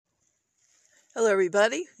Hello,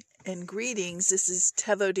 everybody, and greetings. This is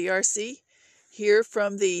Taveau DRC here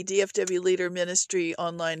from the DFW Leader Ministry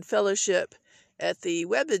Online Fellowship at the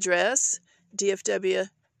web address DFW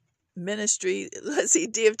Ministry.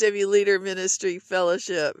 DFW Leader Ministry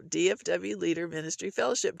Fellowship, DFW Leader Ministry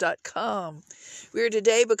Fellowship.com. We're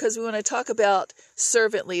today because we want to talk about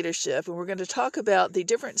servant leadership, and we're going to talk about the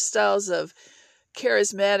different styles of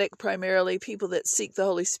charismatic, primarily people that seek the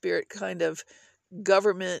Holy Spirit kind of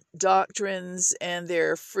government doctrines and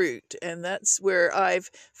their fruit. And that's where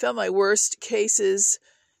I've found my worst cases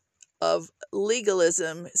of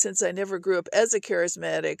legalism, since I never grew up as a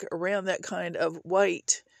charismatic, around that kind of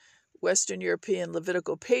white Western European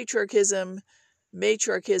Levitical patriarchism,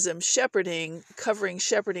 matriarchism, shepherding, covering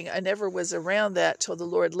shepherding. I never was around that till the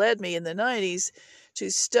Lord led me in the 90s to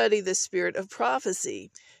study the spirit of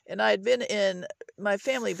prophecy. And I had been my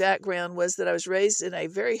family background was that I was raised in a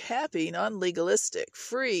very happy, non-legalistic,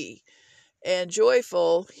 free, and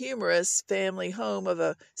joyful, humorous family home of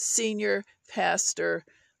a senior pastor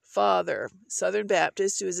father, Southern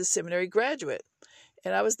Baptist, who was a seminary graduate.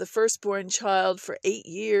 And I was the firstborn child for 8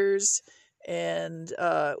 years and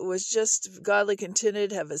was just godly contented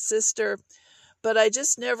to have a sister. But I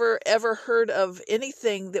just never, ever heard of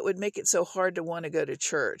anything that would make it so hard to want to go to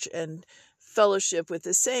church and fellowship with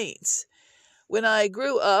the saints. When I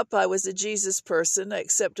grew up, I was a Jesus person. I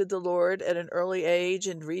accepted the Lord at an early age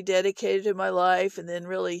and rededicated my life, and then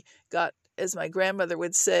really got, as my grandmother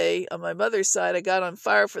would say, on my mother's side, I got on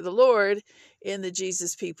fire for the Lord in the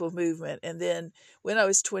Jesus People movement. And then when I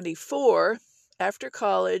was 24, after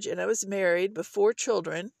college, and I was married before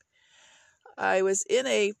children, I was in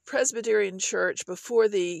a Presbyterian church before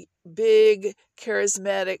the big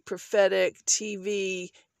charismatic prophetic TV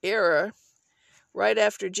era, right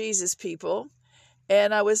after Jesus People.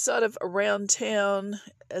 And I was sort of around town,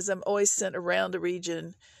 as I'm always sent around the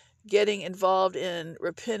region, getting involved in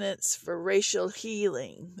repentance for racial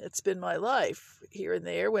healing. It's been my life here and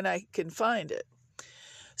there when I can find it.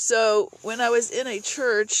 So when I was in a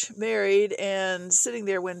church, married, and sitting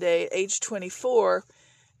there one day at age 24,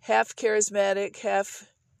 half charismatic, half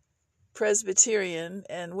Presbyterian,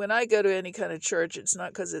 and when I go to any kind of church, it's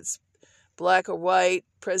not because it's black or white,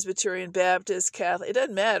 Presbyterian, Baptist, Catholic, it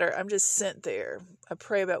doesn't matter. I'm just sent there. I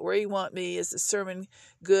pray about where you want me. Is the sermon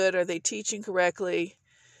good? Are they teaching correctly?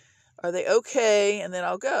 Are they okay? And then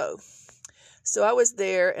I'll go. So I was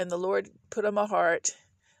there, and the Lord put on my heart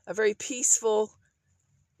a very peaceful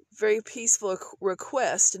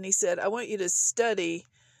request. And he said, I want you to study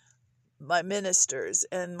my ministers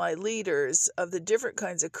and my leaders of the different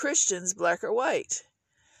kinds of Christians, black or white.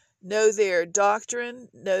 Know their doctrine,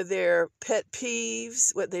 know their pet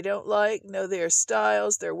peeves, what they don't like, know their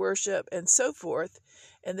styles, their worship, and so forth.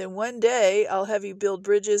 And then one day I'll have you build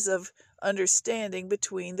bridges of understanding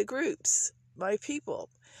between the groups, my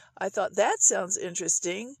people. I thought that sounds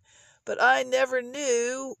interesting, but I never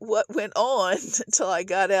knew what went on until I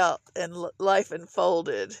got out and life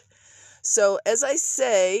unfolded. So as I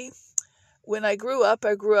say, when I grew up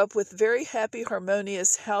with a very happy,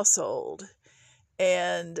 harmonious household.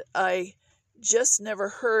 And I just never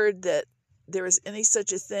heard that there was any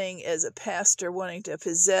such a thing as a pastor wanting to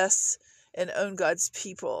possess and own God's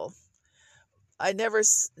people. I never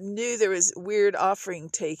knew there was weird offering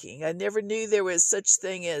taking. I never knew there was such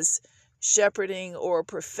thing as shepherding or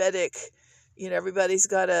prophetic. Everybody's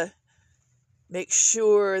got to make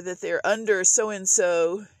sure that they're under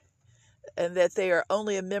so-and-so and that they are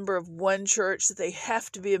only a member of one church, that they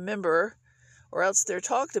have to be a member or else they're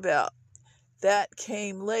talked about. That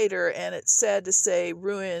came later, and it's sad to say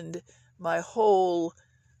ruined my whole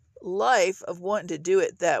life of wanting to do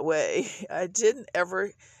it that way.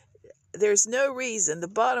 There's no reason. The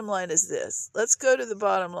bottom line is this. Let's go to the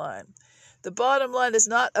bottom line. The bottom line is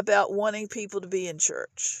not about wanting people to be in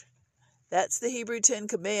church. That's the Hebrew 10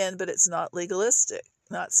 command, but it's not legalistic,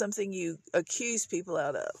 not something you accuse people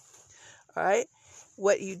out of. All right?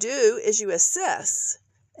 What you do is you assess.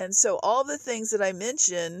 And so all the things that I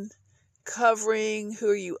mentioned, covering, who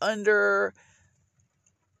are you under,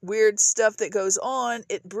 weird stuff that goes on,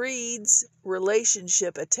 it breeds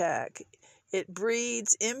relationship attack. It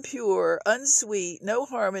breeds impure, unsweet, no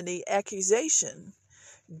harmony, accusation.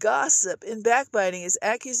 Gossip and backbiting is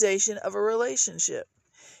accusation of a relationship.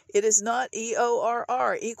 It is not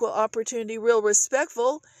EORR, equal opportunity, real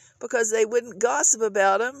respectful, because they wouldn't gossip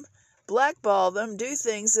about them, blackball them, do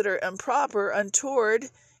things that are improper, untoward,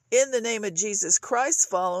 in the name of Jesus Christ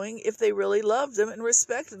following. If they really loved them and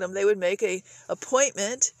respected them, they would make an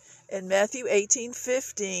appointment in Matthew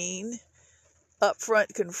 18:15, up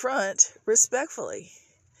front, confront respectfully.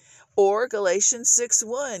 Or Galatians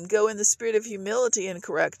 6:1, go in the spirit of humility and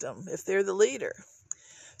correct them if they're the leader.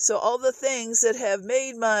 So all the things that have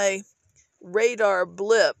made my radar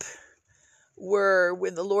blip were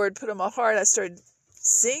when the Lord put on my heart, I started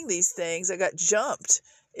seeing these things. I got jumped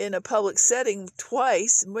in a public setting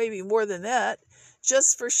twice, maybe more than that,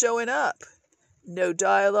 just for showing up. No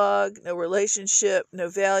dialogue, no relationship, no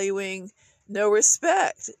valuing, no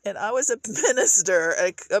respect. And I was a minister,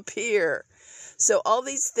 a peer. So all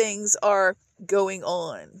these things are going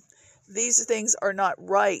on. These things are not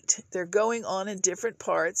right. They're going on in different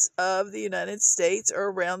parts of the United States or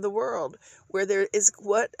around the world, where there is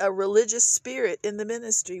a religious spirit in the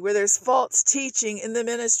ministry, where there's false teaching in the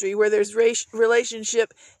ministry, where there's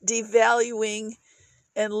relationship devaluing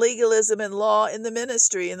and legalism and law in the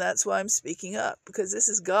ministry. And that's why I'm speaking up, because this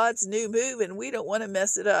is God's new move and we don't want to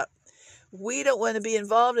mess it up. We don't want to be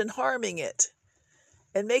involved in harming it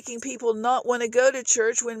and making people not want to go to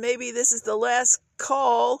church when maybe this is the last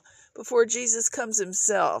call before Jesus comes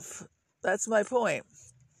himself. That's my point.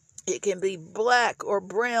 It can be black or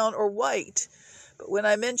brown or white. But when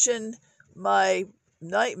I mention my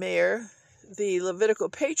nightmare, the Levitical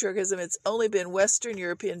patriarchism, it's only been Western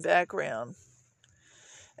European background.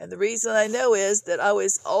 And the reason I know is that I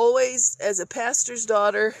was always, as a pastor's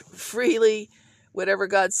daughter, freely, whatever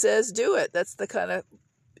God says, do it. That's the kind of,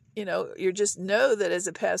 you just know that as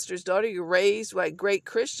a pastor's daughter, you're raised by great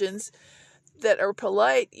Christians that are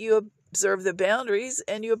polite. You observe the boundaries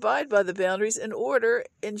and you abide by the boundaries in order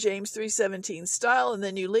in James 3:17 style, and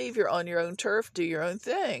then you leave. You're on your own turf, do your own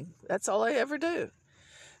thing. That's all I ever do.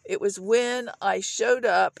 It was when I showed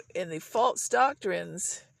up in the false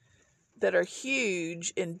doctrines that are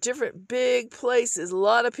huge in different big places, a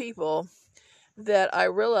lot of people, that I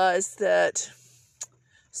realized that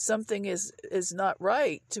something is not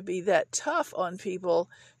right to be that tough on people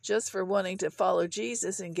just for wanting to follow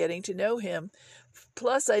Jesus and getting to know him.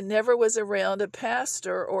 Plus, I never was around a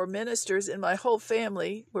pastor or ministers in my whole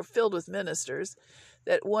family. We're filled with ministers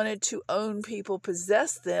that wanted to own people,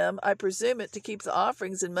 possess them. I presume it to keep the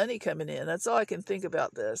offerings and money coming in. That's all I can think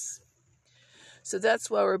about this. So that's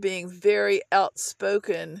why we're being very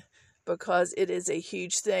outspoken, because it is a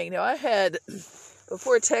huge thing. Now, I had,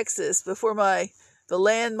 before Texas, before the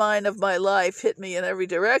landmine of my life hit me in every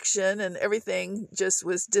direction and everything just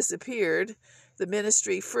was disappeared, the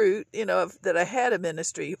ministry fruit, that I had a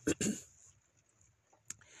ministry.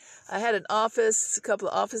 I had an office, a couple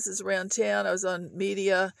of offices around town. I was on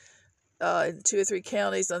media in 2 or 3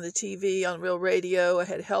 counties, on the TV, on real radio. I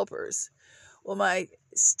had helpers. Well, my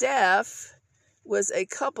staff was a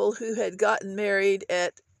couple who had gotten married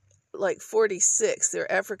at like 46.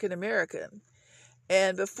 They're African American.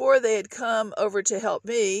 And before they had come over to help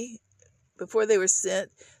me, before they were sent,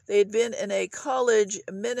 they had been in a college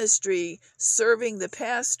ministry serving the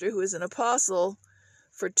pastor, who was an apostle,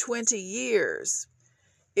 for 20 years.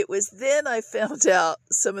 It was then I found out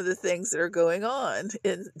some of the things that are going on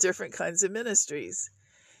in different kinds of ministries.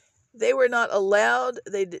 They were not allowed,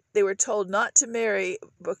 they were told not to marry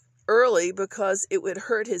early because it would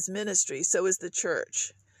hurt his ministry. So is the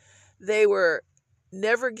church. They were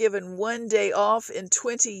never given one day off in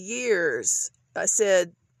 20 years. I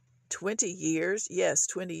said, 20 years? Yes,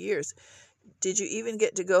 20 years. Did you even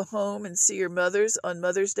get to go home and see your mothers on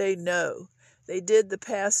Mother's Day? No. They did the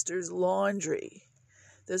pastor's laundry.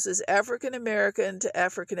 This is African American to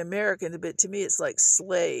African American, but to me it's like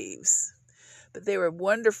slaves. But they were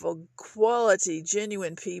wonderful, quality,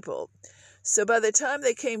 genuine people. So by the time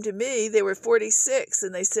they came to me, they were 46,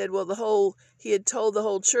 and they said, well, he had told the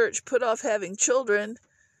whole church, put off having children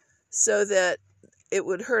so that it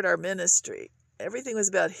would hurt our ministry. Everything was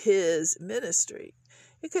about his ministry.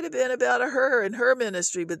 It could have been about her and her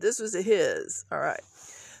ministry, but this was a his. All right.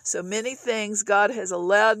 So many things God has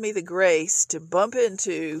allowed me the grace to bump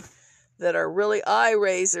into that are really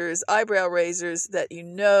eyebrow raisers that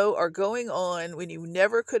are going on when you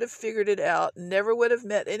never could have figured it out, never would have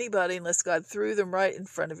met anybody unless God threw them right in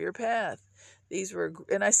front of your path. These were,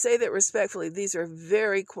 and I say that respectfully, these are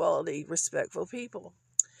very quality, respectful people.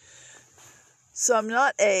 So I'm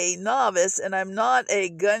not a novice and I'm not a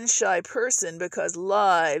gun-shy person, because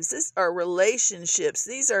these are relationships.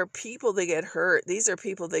 These are people that get hurt. These are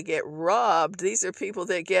people that get robbed. These are people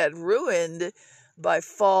that get ruined by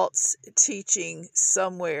false teaching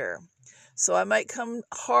somewhere. So I might come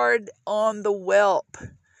hard on the whelp,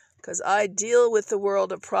 because I deal with the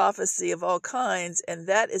world of prophecy of all kinds, and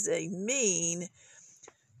that is a mean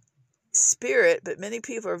spirit, but many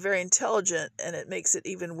people are very intelligent, and it makes it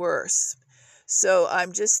even worse. So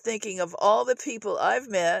I'm just thinking of all the people I've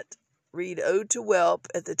met. Read Ode to Whelp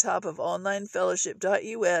at the top of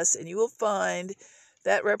onlinefellowship.us, and you will find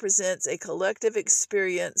That represents a collective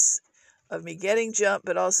experience of me getting jumped,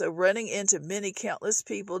 but also running into many countless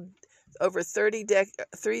people over 3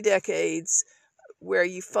 decades where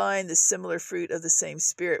you find the similar fruit of the same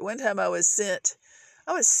Spirit. One time I was sent,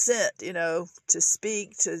 to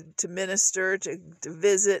speak, to minister, to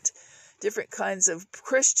visit different kinds of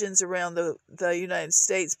Christians around the United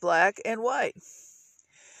States, black and white.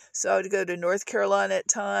 So I would go to North Carolina at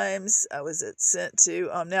times. I was sent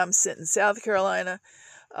to, now I'm sent in South Carolina.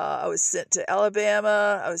 I was sent to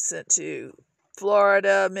Alabama. I was sent to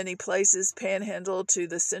Florida, many places, Panhandle to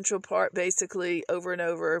the central part, basically, over and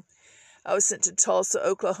over. I was sent to Tulsa,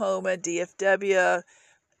 Oklahoma, DFW,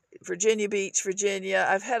 Virginia Beach, Virginia.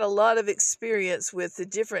 I've had a lot of experience with the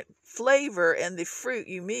different flavor and the fruit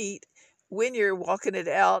you meet when you're walking it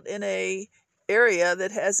out in a area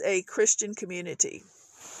that has a Christian community.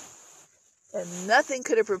 And nothing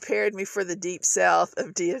could have prepared me for the deep south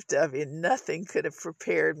of DFW. Nothing could have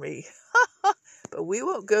prepared me. But we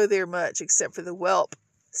won't go there much except for the Whelp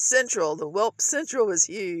Central. The Whelp Central was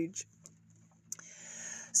huge.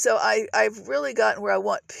 So I've really gotten where I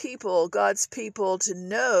want people, God's people, to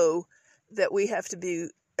know that we have to be,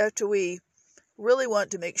 after we really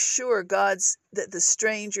want to make sure that the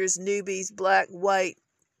strangers, newbies, black, white,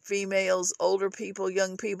 females, older people,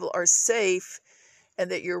 young people are safe,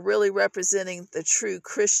 and that you're really representing the true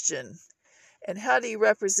Christian. And how do you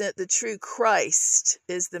represent the true Christ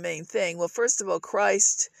is the main thing. Well, first of all,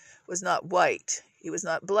 Christ was not white. He was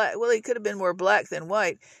not black. Well, he could have been more black than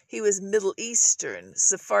white. He was Middle Eastern,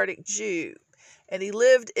 Sephardic Jew. And he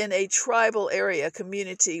lived in a tribal area,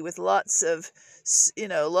 community with lots of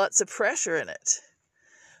pressure in it.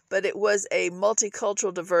 But it was a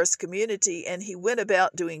multicultural, diverse community, and he went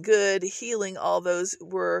about doing good, healing all those who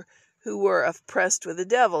were oppressed with the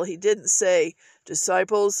devil. He didn't say,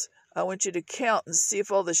 disciples, I want you to count and see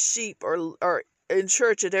if all the sheep are in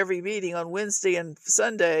church at every meeting on Wednesday and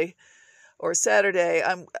Sunday or Saturday.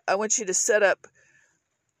 I want you to set up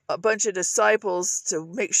a bunch of disciples to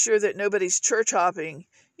make sure that nobody's church hopping.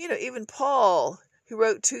 Even Paul, who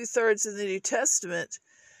wrote 2/3 of the New Testament,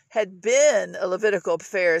 had been a Levitical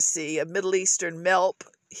Pharisee, a Middle Eastern Melp,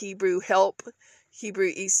 Hebrew Help,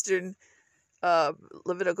 Hebrew Eastern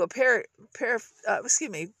Levitical patriarch.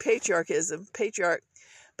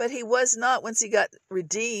 But he was not once he got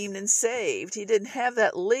redeemed and saved. He didn't have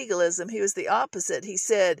that legalism. He was the opposite. He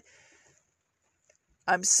said,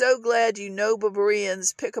 I'm so glad you noble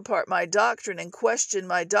Bereans pick apart my doctrine and question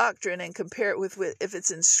my doctrine and compare it with if it's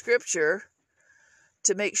in Scripture,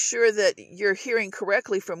 to make sure that you're hearing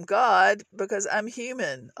correctly from God, because I'm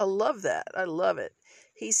human. I love that. I love it.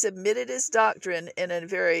 He submitted his doctrine in a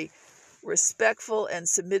very respectful and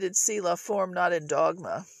submitted Selah form, not in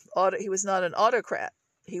dogma. He was not an autocrat.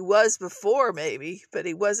 He was before, maybe, but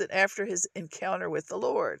he wasn't after his encounter with the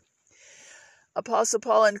Lord. Apostle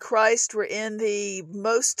Paul and Christ were in the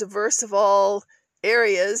most diverse of all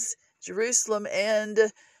areas, Jerusalem,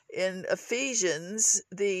 and in Ephesians,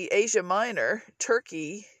 the Asia Minor,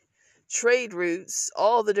 Turkey, trade routes,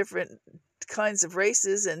 all the different kinds of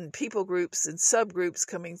races and people groups and subgroups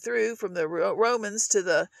coming through, from the Romans to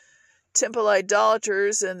the temple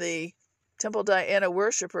idolaters and the Temple Diana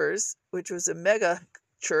worshippers, which was a mega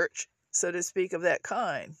church, so to speak, of that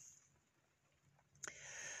kind.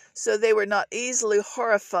 So they were not easily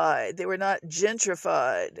horrified. They were not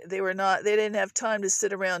gentrified. They didn't have time to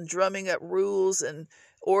sit around drumming up rules and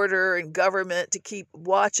order and government to keep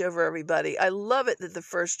watch over everybody. I love it that the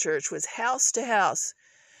first church was house to house.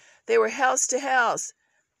 They were house to house.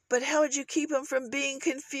 But how would you keep them from being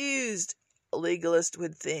confused? A legalist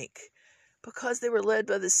would think. Because they were led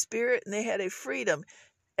by the Spirit and they had a freedom.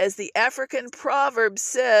 As the African proverb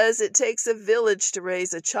says, it takes a village to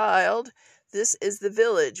raise a child. This is the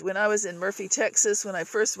village. When I was in Murphy, Texas, when I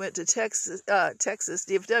first went to Texas,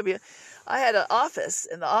 DFW, I had an office,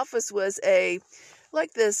 and the office was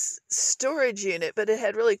like this storage unit, but it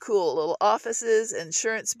had really cool little offices,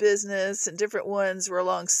 insurance business, and different ones were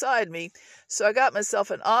alongside me. So I got myself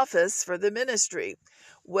an office for the ministry.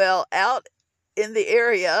 Well, out in the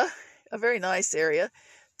area, a very nice area,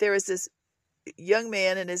 there was this young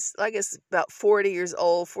man, and I guess about 40 years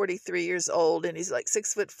old, 43 years old, and he's like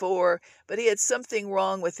 6'4", but he had something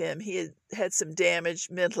wrong with him. He had some damage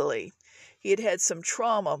mentally. He had some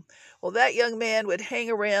trauma. Well, that young man would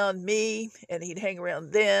hang around me, and he'd hang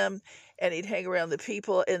around them, and he'd hang around the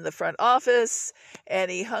people in the front office,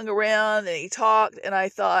 and he hung around and he talked, and I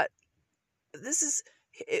thought,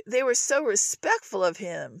 they were so respectful of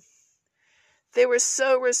him. They were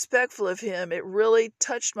so respectful of him. It really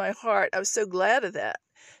touched my heart. I was so glad of that.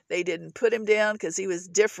 They didn't put him down because he was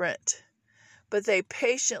different. but they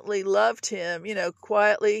patiently loved him,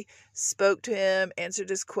 quietly spoke to him, answered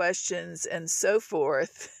his questions, and so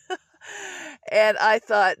forth. And I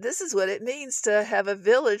thought, this is what it means to have a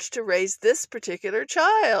village to raise this particular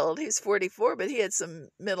child. He's 44, but he had some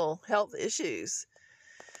mental health issues.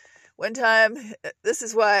 One time, this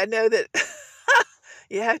is why I know that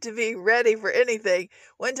you have to be ready for anything.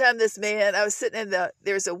 One time this man, I was sitting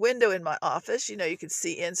there's a window in my office, you could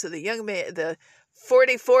see in. So the young man, the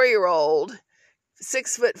 44-year-old,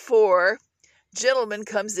 6'4" gentleman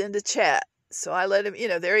comes in to chat. So I let him,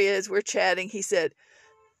 there he is, we're chatting. He said,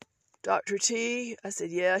 "Dr. T," I said,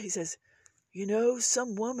 "Yeah." He says,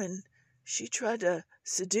 "Some woman, she tried to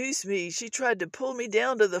seduce me. She tried to pull me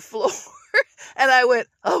down to the floor." And I went,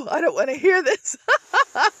 "Oh, I don't want to hear this."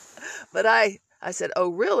 But I said, "Oh,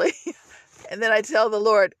 really?" And then I tell the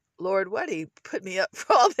Lord, why do you put me up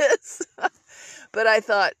for all this? But I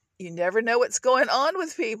thought, you never know what's going on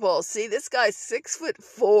with people. See, this guy's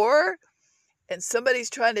 6'4", and somebody's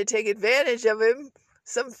trying to take advantage of him.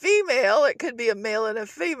 Some female, it could be a male and a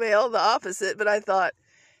female, the opposite. But I thought,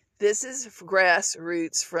 this is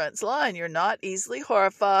grassroots frontline. You're not easily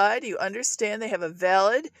horrified. You understand they have a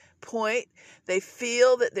valid point. They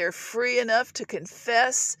feel that they're free enough to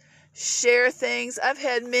confess, share things. I've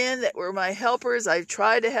had men that were my helpers. I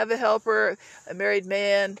tried to have a helper, a married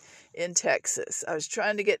man in Texas. I was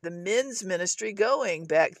trying to get the men's ministry going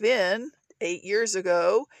back then, 8 years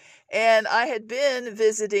ago. And I had been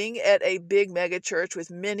visiting at a big mega church with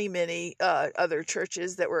many, many other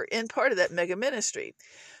churches that were in part of that mega ministry.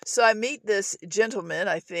 So I meet this gentleman,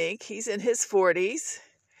 I think. He's in his 40s,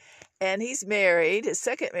 and he's married, his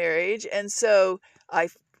second marriage. And so I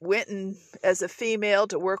went as a female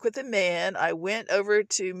to work with a man. I went over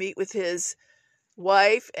to meet with his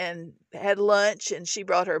wife and had lunch, and she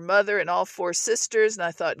brought her mother and all 4 sisters. And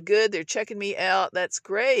I thought, good, they're checking me out. That's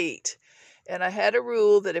great. And I had a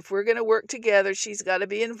rule that if we're going to work together, she's got to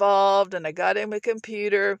be involved. And I got him a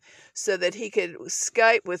computer so that he could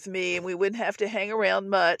Skype with me and we wouldn't have to hang around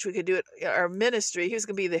much. We could do it, our ministry. He was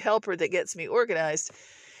going to be the helper that gets me organized.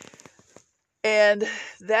 And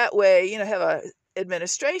that way, have a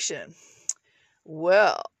administration.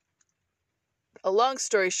 Well, a long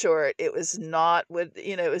story short, it was not what,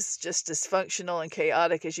 it was just dysfunctional and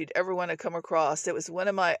chaotic as you'd ever want to come across. It was one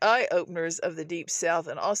of my eye-openers of the Deep South,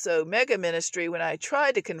 and also mega ministry. When I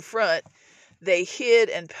tried to confront, they hid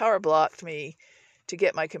and power blocked me to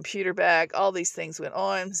get my computer back. All these things went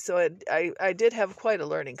on, so I did have quite a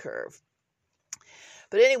learning curve.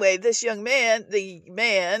 But anyway, this young man, the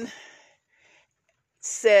man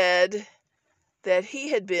said that he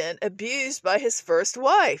had been abused by his first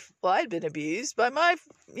wife. Well, I'd been abused by my,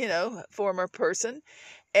 former person.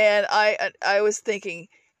 And I was thinking,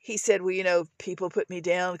 he said, well, people put me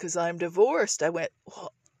down because I'm divorced. I went,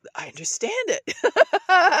 well, I understand it.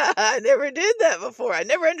 I never did that before. I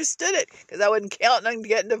never understood it because I wasn't counting on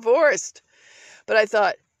getting divorced. But I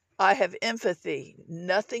thought, I have empathy.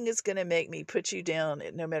 Nothing is going to make me put you down,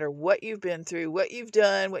 no matter what you've been through, what you've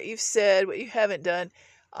done, what you've said, what you haven't done.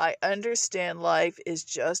 I understand life is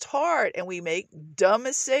just hard and we make dumb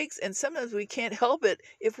mistakes, and sometimes we can't help it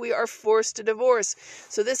if we are forced to divorce.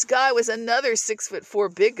 So this guy was another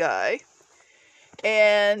 6'4" big guy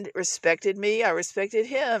and respected me. I respected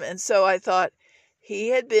him. And so I thought, he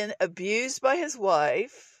had been abused by his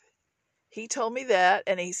wife. He told me that,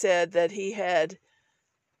 and he said that he had,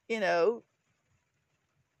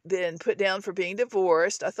 been put down for being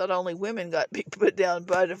divorced. I thought only women got put down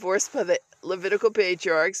by divorce by the Levitical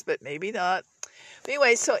patriarchs, but maybe not. But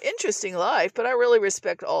anyway, so interesting life, but I really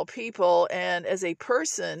respect all people. And as a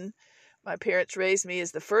person, my parents raised me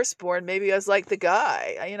as the firstborn. Maybe I was like the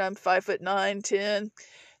guy. I'm 5'9", 10.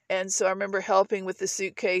 And so I remember helping with the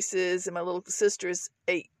suitcases, and my little sister is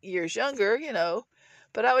 8 years younger,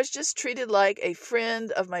 but I was just treated like a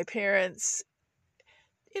friend of my parents.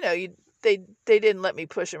 They didn't let me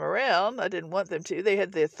push them around. I didn't want them to. They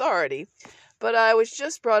had the authority. But I was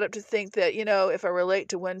just brought up to think that, if I relate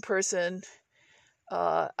to one person,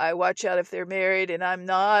 I watch out if they're married and I'm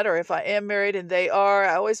not, or if I am married and they are.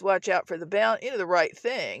 I always watch out for the right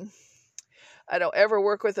thing. I don't ever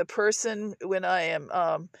work with a person when I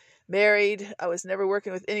am married. I was never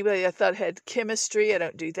working with anybody I thought had chemistry. I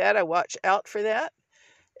don't do that. I watch out for that.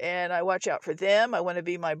 And I watch out for them. I want to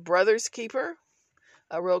be my brother's keeper.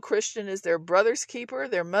 A real Christian is their brother's keeper,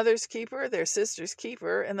 their mother's keeper, their sister's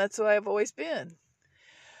keeper, and that's who I've always been.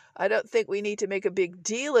 I don't think we need to make a big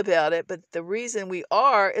deal about it, but the reason we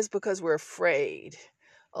are is because we're afraid.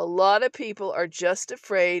 A lot of people are just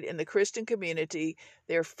afraid in the Christian community.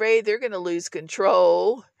 They're afraid they're going to lose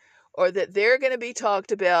control, or that they're going to be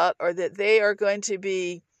talked about, or that they are going to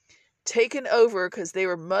be taken over because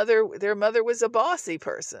their mother was a bossy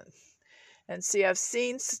person. And see, I've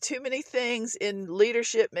seen too many things in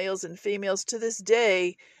leadership, males and females, to this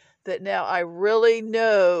day, that now I really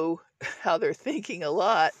know how they're thinking a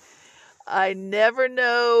lot. I never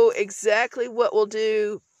know exactly what we'll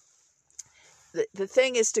do. The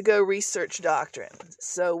thing is to go research doctrine.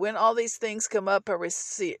 So when all these things come up, I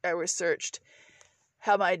researched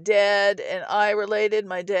how my dad and I related,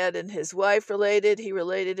 my dad and his wife related. He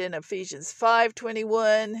related in Ephesians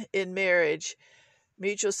 5:21 in marriage.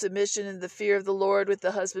 Mutual submission and the fear of the Lord, with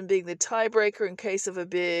the husband being the tiebreaker in case of a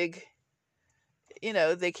big,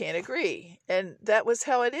 they can't agree. And that was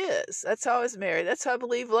how it is. That's how I was married. That's how I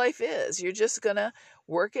believe life is. You're just going to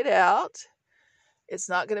work it out. It's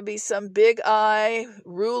not going to be some big eye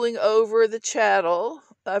ruling over the chattel.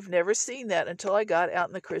 I've never seen that until I got out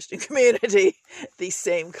in the Christian community. These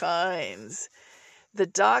same kinds. The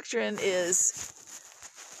doctrine is,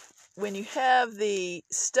 when you have the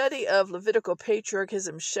study of Levitical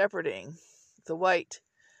patriarchism shepherding, the white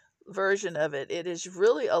version of it, it is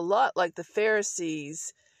really a lot like the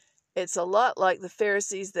Pharisees. It's a lot like the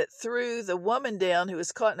Pharisees that threw the woman down who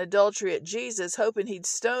was caught in adultery at Jesus, hoping he'd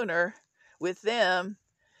stone her with them.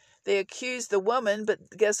 They accused the woman, but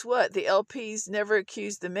guess what? The LPs never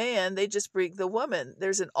accused the man. They just bring the woman.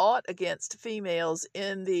 There's an ought against females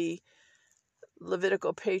in the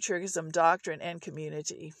Levitical patriarchism doctrine and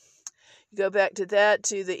community. You go back to that,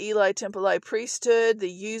 to the Eli Tempeli priesthood, the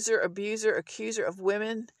user, abuser, accuser of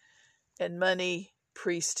women and money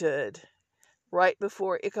priesthood, right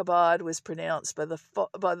before Ichabod was pronounced by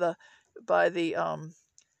the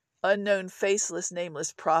unknown, faceless,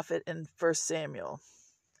 nameless prophet in 1 Samuel.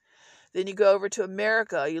 Then you go over to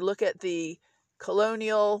America. You look at the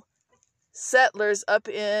colonial settlers up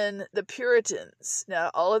in the Puritans.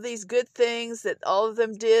 Now, all of these good things that all of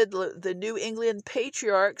them did, the New England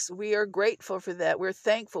patriarchs, we are grateful for that. We're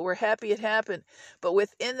thankful. We're happy it happened. But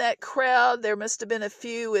within that crowd, there must have been a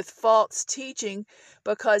few with false teaching,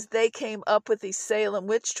 because they came up with these Salem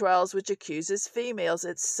witch trials, which accuses females.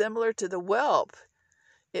 It's similar to the whelp.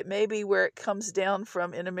 It may be where it comes down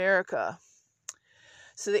from in America.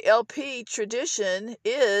 So the LP tradition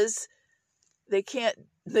is they can't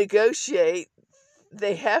negotiate.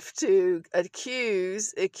 They have to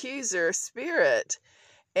accuser spirit.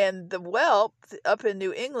 And the whelp up in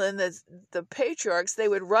New England, the patriarchs, they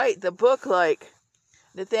would write the book like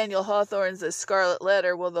Nathaniel Hawthorne's The Scarlet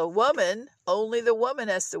Letter. Well, only the woman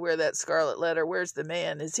has to wear that scarlet letter. Where's the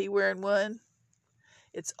man? Is he wearing one?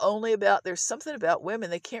 It's only there's something about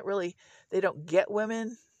women. They don't get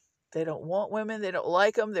women. They don't want women. They don't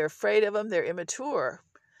like them. They're afraid of them. They're immature.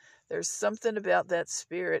 There's something about that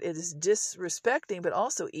spirit. It is disrespecting, but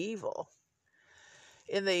also evil.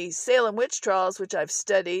 In the Salem witch trials, which I've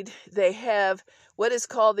studied, they have what is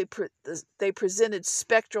called, they presented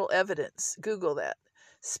spectral evidence. Google that.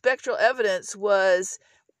 Spectral evidence was,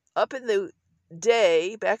 back in the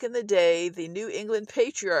day, the New England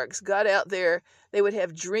patriarchs got out there. They would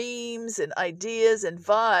have dreams and ideas and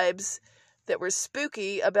vibes that were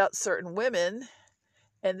spooky about certain women,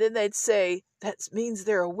 and then they'd say, that means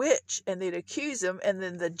they're a witch, and they'd accuse them, and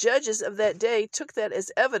then the judges of that day took that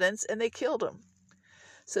as evidence, and they killed them.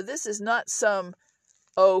 So this is not some,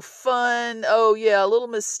 fun, a little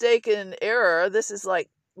mistaken error. This is like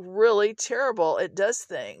really terrible. It does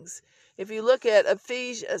things. If you look at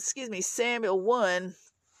Samuel 1,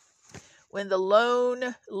 when the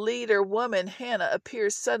lone leader woman, Hannah,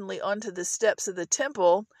 appears suddenly onto the steps of the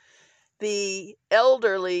temple, the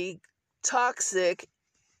elderly, toxic,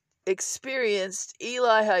 experienced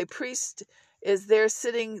Eli high priest is there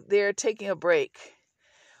sitting there taking a break.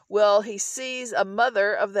 Well, he sees a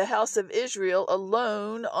mother of the house of Israel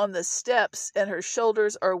alone on the steps, and her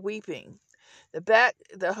shoulders are weeping.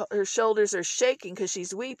 Her shoulders are shaking because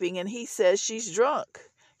she's weeping, and he says she's drunk.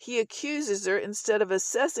 He accuses her instead of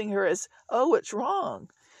assessing her as, what's wrong?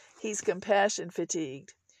 He's compassion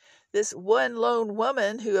fatigued. This one lone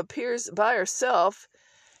woman who appears by herself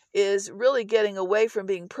is really getting away from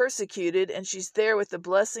being persecuted, and she's there with the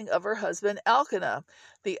blessing of her husband Elkanah.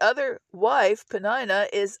 The other wife, Peninnah,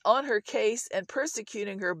 is on her case and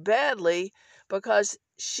persecuting her badly because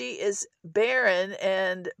she is barren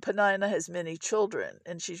and Peninnah has many children,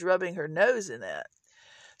 and she's rubbing her nose in that.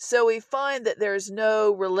 So we find that there's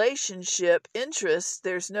no relationship interest,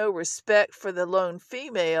 there's no respect for the lone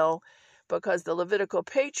female, because the Levitical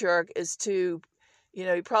patriarch is too,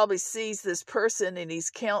 he probably sees this person and he's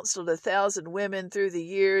counseled 1,000 women through the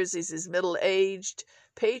years. He's his middle-aged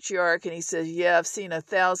patriarch, and he says, I've seen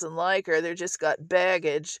 1,000 like her. They're just got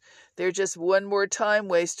baggage. They're just one more time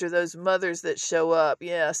waster, those mothers that show up.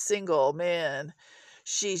 Single, man.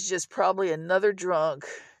 she's just probably another drunk.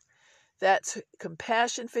 That's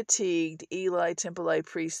compassion-fatigued Eli temple high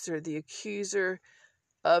priesthood, the accuser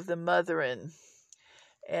of the motherin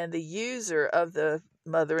and the user of the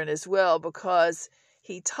motherin as well, because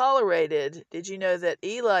he tolerated, did you know that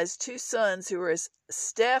Eli's 2 sons who were his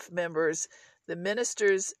staff members, the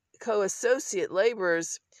minister's co-associate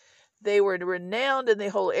laborers, they were renowned in the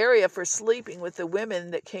whole area for sleeping with the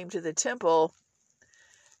women that came to the temple,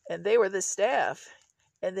 and they were the staff,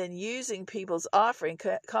 and then using people's offering,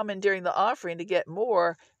 commandeering the offering to get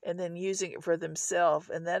more, and then using it for themselves.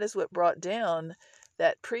 And that is what brought down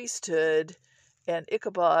that priesthood and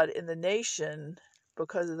Ichabod in the nation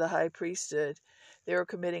because of the high priesthood. They were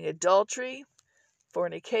committing adultery,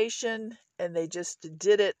 fornication, and they just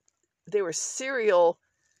did it. They were serial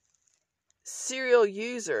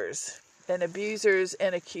users and abusers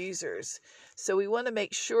and accusers. So we want to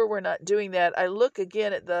make sure we're not doing that. I look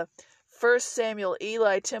again at the 1 Samuel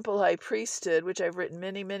Eli temple high priesthood, which I've written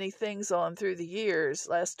many, many things on through the years,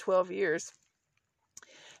 last 12 years.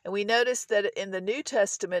 And we notice that in the New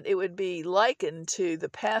Testament, it would be likened to the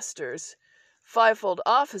pastor's 5-fold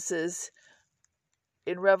offices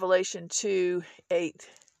in Revelation 2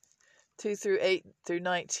 through 8 through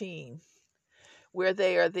 19, where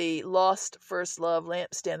they are the lost first love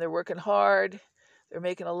lampstand. They're working hard. They're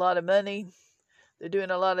making a lot of money. They're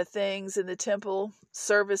doing a lot of things in the temple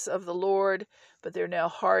service of the Lord, but they're now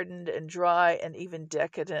hardened and dry and even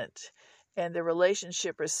decadent. And the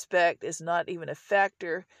relationship respect is not even a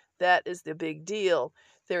factor. That is the big deal.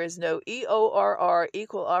 There is no EORR,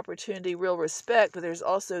 equal opportunity, real respect, but there's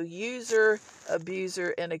also user,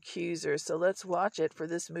 abuser, and accuser. So let's watch it for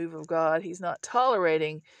this move of God. He's not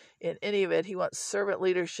tolerating in any of it. He wants servant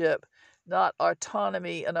leadership, not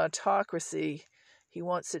autonomy and autocracy. He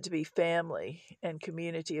wants it to be family and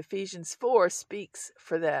community. Ephesians 4 speaks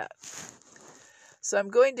for that. So I'm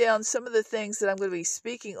going down some of the things that I'm going to be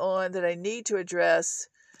speaking on that I need to address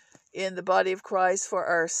in the body of Christ for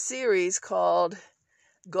our series called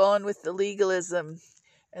Gone with the Legalism.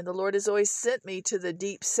 And the Lord has always sent me to the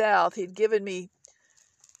deep south. He'd given me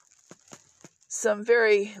some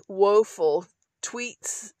very woeful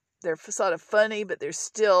tweets. They're sort of funny, but they're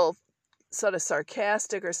still sort of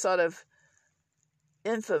sarcastic or sort of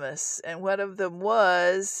infamous. And one of them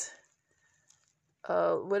was,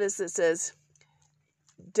 it says,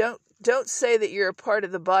 don't say that you're a part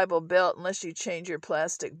of the Bible Belt unless you change your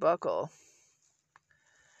plastic buckle.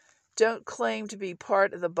 Don't claim to be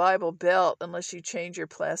part of the Bible Belt unless you change your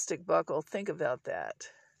plastic buckle. Think about that.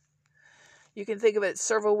 You can think of it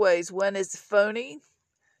several ways. One is phony.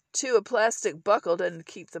 2, a plastic buckle doesn't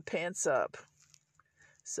keep the pants up.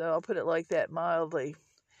 So I'll put it like that mildly.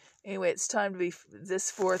 Anyway, it's time to be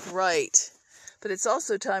this forthright. But it's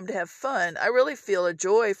also time to have fun. I really feel a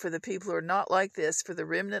joy for the people who are not like this. For the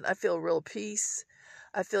remnant, I feel real peace.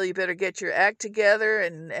 I feel you better get your act together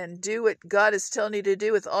and do what God is telling you to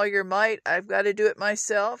do with all your might. I've got to do it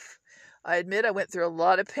myself. I admit I went through a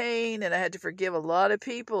lot of pain, and I had to forgive a lot of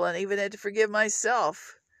people, and even had to forgive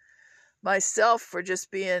myself for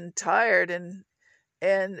just being tired and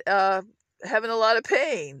having a lot of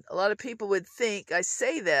pain. A lot of people would think, I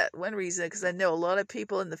say that, one reason, because I know a lot of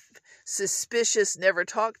people in the suspicious, never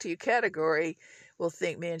talk to you category will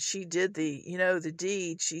think, man, she did the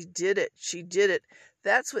deed. She did it.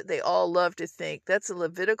 That's what they all love to think. That's a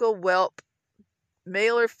Levitical whelp,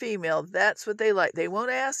 male or female. That's what they like. They won't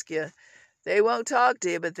ask you. They won't talk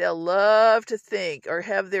to you, but they'll love to think or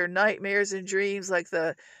have their nightmares and dreams like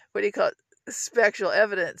spectral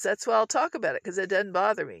evidence. That's why I'll talk about it, because it doesn't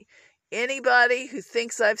bother me. Anybody who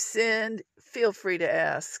thinks I've sinned, feel free to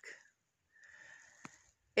ask.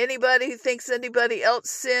 Anybody who thinks anybody else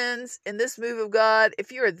sins in this move of God,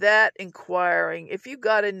 if you're that inquiring, if you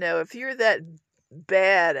got to know, if you're that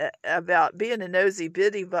bad about being a nosy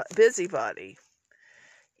busybody,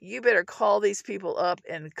 you better call these people up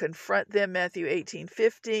and confront them. Matthew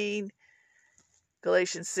 18:15,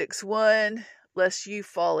 Galatians 6:1, lest you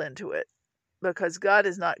fall into it. Because God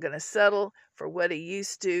is not going to settle for what he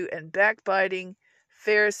used to. And backbiting,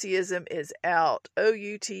 Phariseeism is out.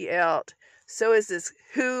 O-U-T, out. So is this,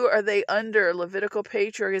 who are they under? Levitical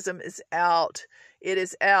patriarchism is out. It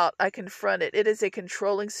is out. I confront it. It is a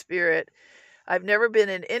controlling spirit. I've never been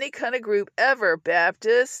in any kind of group ever.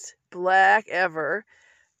 Baptist, Black, ever.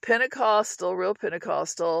 Pentecostal, real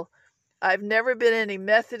Pentecostal. I've never been in a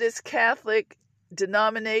Methodist, Catholic,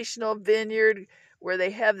 denominational, Vineyard, where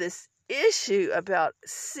they have this issue about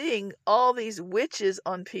seeing all these witches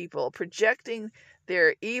on people, projecting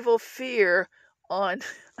their evil fear on.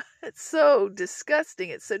 It's so disgusting.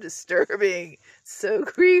 It's so disturbing. It's so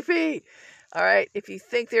creepy. All right. If you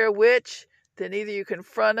think they're a witch, then either you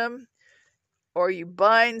confront them or you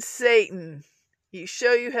bind Satan. You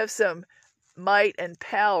show you have some might and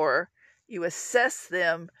power. You assess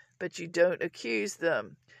them, but you don't accuse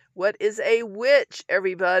them. What is a witch,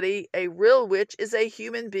 everybody? A real witch is a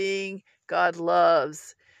human being God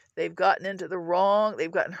loves. They've gotten into the wrong,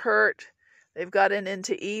 they've gotten hurt, they've gotten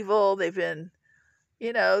into evil, they've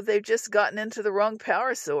just gotten into the wrong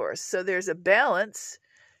power source. So there's a balance.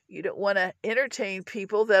 You don't want to entertain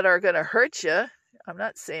people that are going to hurt you. I'm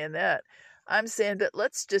not saying that. I'm saying that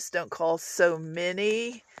let's just don't call so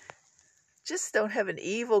many. Just don't have an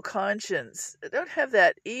evil conscience. Don't have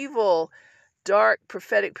that evil, dark,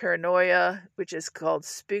 prophetic paranoia, which is called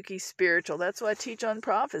spooky spiritual. That's why I teach on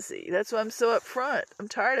prophecy. That's why I'm so upfront. I'm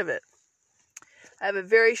tired of it. I have a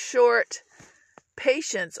very short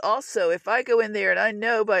patience also. If I go in there and I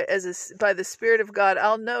know by the Spirit of God,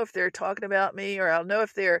 I'll know if they're talking about me, or I'll know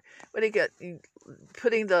if they're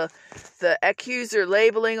putting the accuser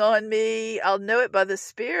labeling on me. I'll know it by the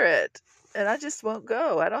Spirit, and I just won't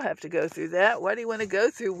go. I don't have to go through that. Why do you want to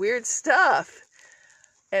go through weird stuff?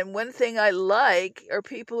 And one thing I like are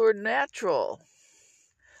people who are natural.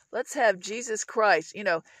 Let's have Jesus Christ.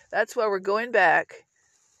 That's why we're going back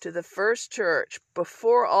to the first church,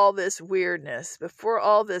 before all this weirdness, before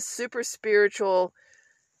all this super spiritual,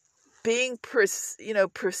 being precise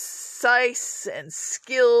and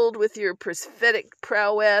skilled with your prophetic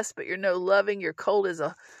prowess, but you're no loving, you're cold as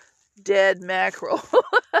a dead mackerel.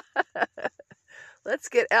 Let's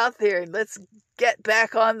get out there and let's get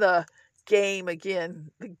back on the game again,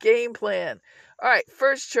 the game plan. All right,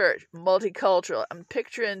 first church, multicultural. I'm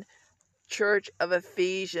picturing Church of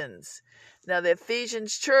Ephesians. Now, the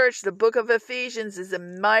Ephesians church, the book of Ephesians, is a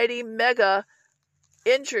mighty, mega,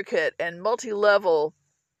 intricate, and multi-level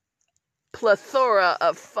plethora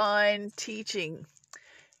of fine teaching.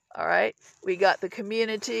 All right? We got the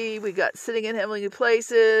community. We got sitting in heavenly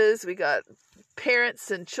places. We got parents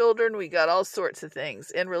and children. We got all sorts of things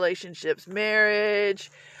in relationships, marriage.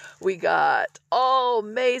 We got all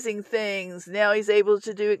amazing things. Now he's able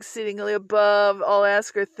to do exceedingly above all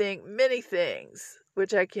ask or think, many things,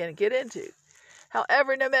 which I can't get into.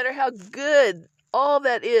 However, no matter how good all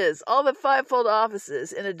that is, all the fivefold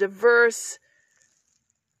offices in a diverse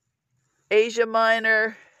Asia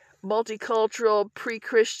Minor, multicultural,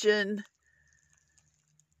 pre-Christian,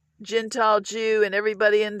 Gentile Jew, and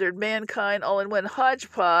everybody under mankind all in one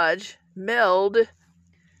hodgepodge, meld,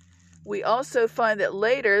 we also find that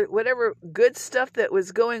later, whatever good stuff that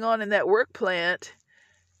was going on in that work plant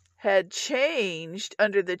had changed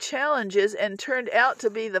under the challenges and turned out to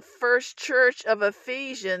be the first church of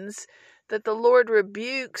Ephesians that the Lord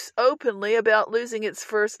rebukes openly about losing its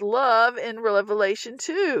first love in Revelation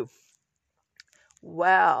 2.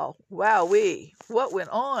 Wow. Wowee. What went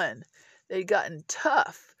on? They'd gotten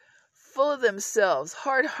tough, full of themselves,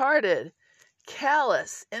 hard-hearted,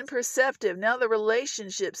 callous, imperceptive. Now the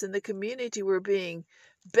relationships in the community were being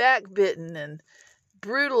backbitten and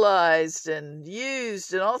brutalized and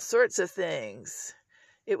used and all sorts of things.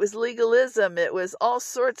 It was legalism. It was all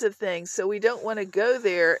sorts of things. So we don't want to go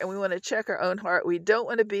there, and we want to check our own heart. We don't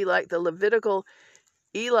want to be like the Levitical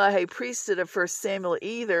Eli priesthood of 1 Samuel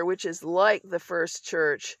either, which is like the first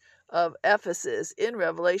church of Ephesus in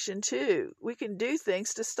Revelation 2. We can do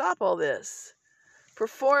things to stop all this.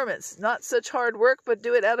 Performance, not such hard work, but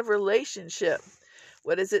do it out of relationship.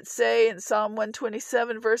 What does it say in Psalm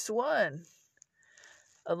 127, verse 1?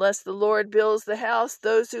 Unless the Lord builds the house,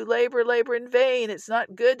 those who labor in vain. It's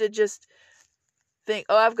not good to just think,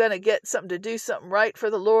 I've got to get something to do something right for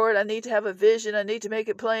the Lord. I need to have a vision. I need to make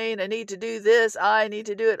it plain. I need to do this. I need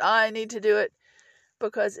to do it.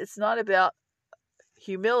 Because it's not about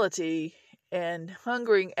humility and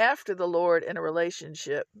hungering after the Lord in a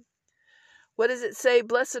relationship. What does it say?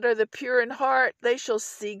 Blessed are the pure in heart. They shall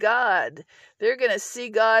see God. They're going to see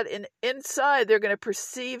God inside. They're going to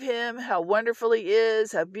perceive him, how wonderful he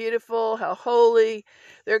is, how beautiful, how holy.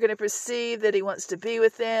 They're going to perceive that he wants to be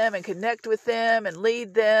with them and connect with them and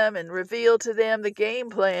lead them and reveal to them the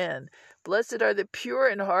game plan. Blessed are the pure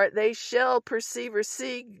in heart. They shall perceive or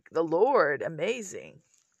see the Lord. Amazing.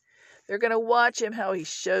 They're going to watch him, how he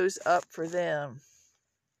shows up for them.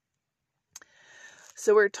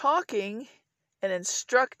 So we're talking and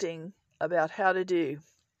instructing about how to do.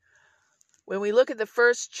 When we look at the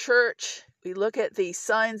first church, we look at the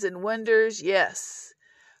signs and wonders, yes,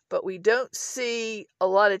 but we don't see a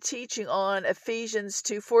lot of teaching on Ephesians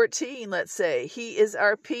 2:14, let's say. He is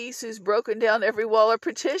our peace who's broken down every wall of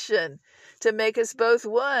partition to make us both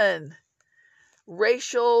one.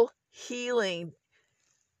 Racial healing,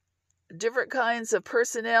 different kinds of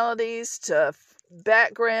personalities to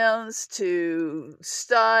backgrounds to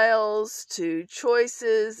styles to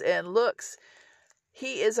choices and looks.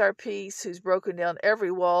 He is our peace who's broken down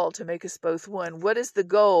every wall to make us both one. What is the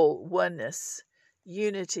goal? Oneness,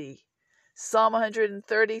 unity. Psalm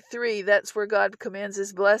 133, that's where God commands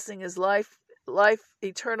his blessing, his life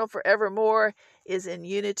eternal forevermore, is in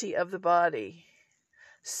unity of the body.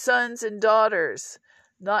 Sons and daughters,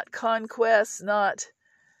 not conquests, not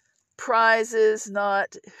prizes,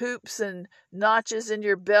 not hoops and notches in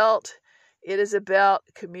your belt. It is about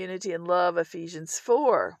community and love, Ephesians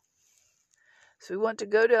 4. So we want to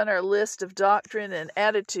go down our list of doctrine and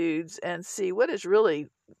attitudes and see what is really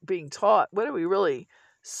being taught. What are we really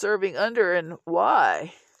serving under and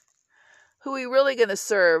why? Who are we really going to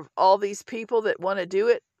serve? All these people that want to do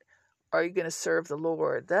it? Or are you going to serve the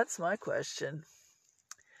Lord? That's my question.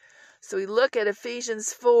 So we look at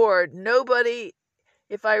Ephesians 4. Nobody,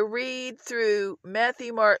 if I read through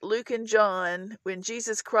Matthew, Mark, Luke, and John, when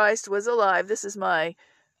Jesus Christ was alive, this is my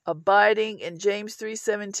abiding in James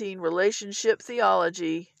 3:17 relationship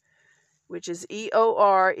theology, which is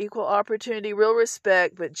EORR, equal opportunity, real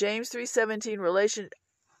respect, but James 3:17 relation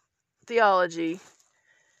theology,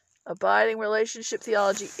 abiding relationship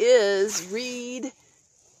theology is read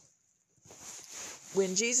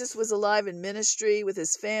when Jesus was alive in ministry with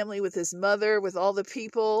his family, with his mother, with all the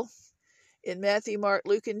people in Matthew, Mark,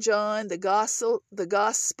 Luke, and John, the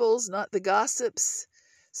Gospels, not the gossips.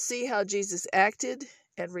 See how Jesus acted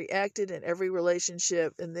and reacted in every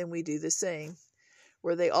relationship, and then we do the same.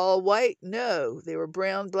 Were they all white? No. They were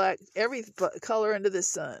brown, black, every color under the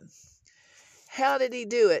sun. How did he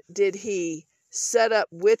do it? Did he set up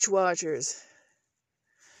witch watchers?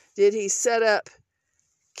 Did he set up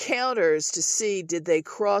counters to see did they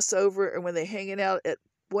cross over, and when they hanging out at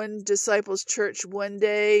one disciple's church one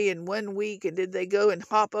day and 1 week, and did they go and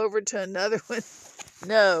hop over to another one?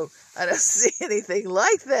 No, I don't see anything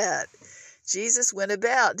like that. Jesus went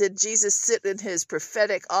about. Did Jesus sit in his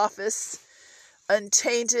prophetic office,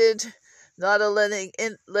 untainted, not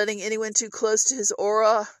letting anyone too close to his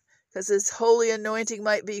aura, because his holy anointing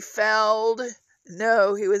might be fouled?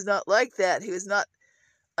 No, he was not like that. He was not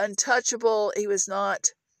untouchable. He was not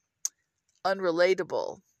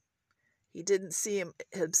unrelatable. He didn't see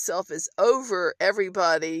himself as over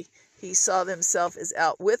everybody. He saw himself as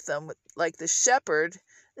out with them, like the shepherd,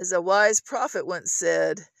 as a wise prophet once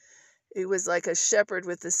said. He was like a shepherd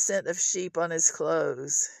with the scent of sheep on his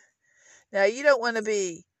clothes. Now, you don't want to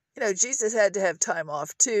be, Jesus had to have time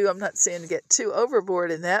off too. I'm not saying to get too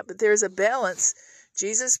overboard in that, but there's a balance.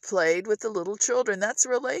 Jesus played with the little children. That's a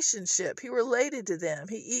relationship. He related to them.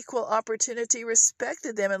 He equal opportunity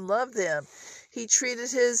respected them and loved them. He treated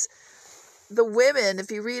the women,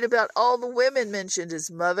 if you read about all the women mentioned,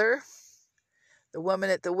 his mother, the woman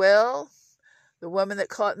at the well, the woman that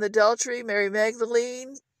caught in adultery, Mary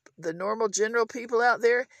Magdalene, the normal general people out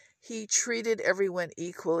there, he treated everyone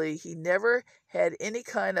equally. He never had any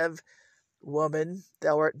kind of woman,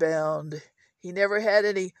 thou art bound. He never had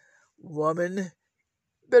any woman,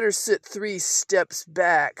 better sit 3 steps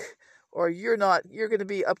back, or you're going to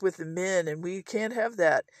be up with the men, and we can't have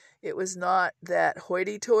that. It was not that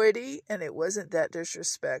hoity-toity, and it wasn't that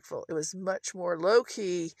disrespectful. It was much more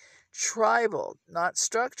low-key, tribal, not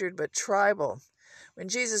structured, but tribal. When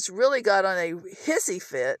Jesus really got on a hissy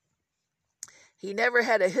fit, he never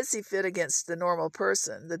had a hissy fit against the normal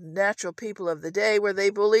person, the natural people of the day, where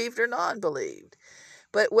they believed or non-believed.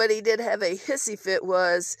 But what he did have a hissy fit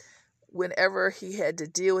was whenever he had to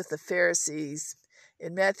deal with the Pharisees.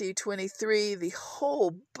 In Matthew 23, the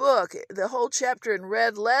whole book, the whole chapter in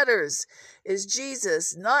red letters, is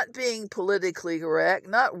Jesus not being politically correct,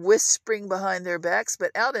 not whispering behind their backs, but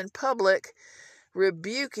out in public,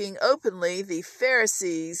 rebuking openly the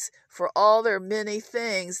Pharisees for all their many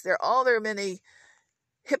things. All their many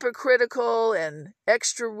hypocritical and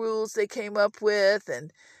extra rules they came up with,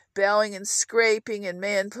 and bowing and scraping and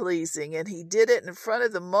man-pleasing. And he did it in front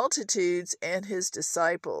of the multitudes and his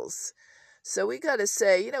disciples. So we got to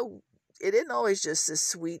say, it isn't always just a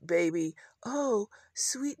sweet baby. Oh,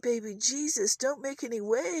 sweet baby Jesus, don't make any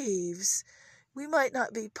waves. We might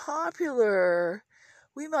not be popular.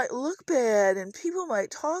 We might look bad and people might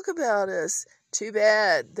talk about us. Too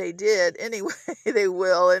bad. They did. Anyway, they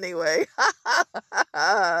will anyway.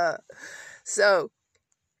 So,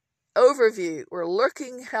 overview. We're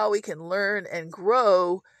looking how we can learn and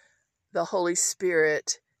grow the Holy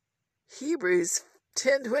Spirit. Hebrews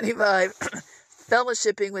 10:25,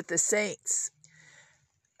 fellowshipping with the saints.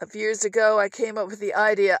 A few years ago, I came up with the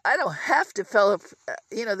idea, I don't have to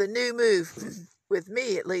the new move, with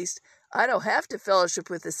me at least, I don't have to fellowship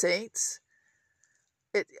with the saints.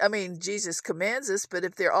 Jesus commands us, but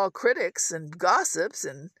if they're all critics and gossips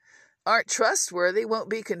and aren't trustworthy, won't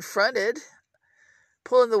be confronted,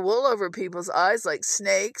 pulling the wool over people's eyes like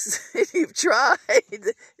snakes, if you've tried,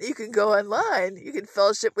 you can go online. You can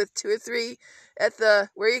fellowship with 2 or 3 at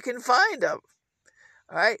where you can find them.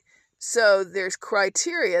 All right. So there's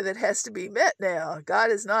criteria that has to be met now. God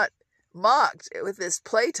is not mocked with this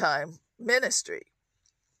playtime ministry.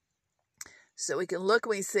 So we can look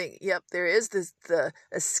and we think, yep, there is the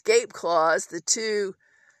escape clause, the 2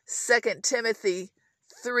 Timothy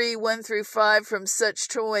 3:1-5, from such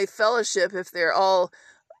turn away fellowship, if they're all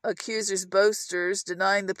accusers, boasters,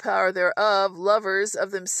 denying the power thereof, lovers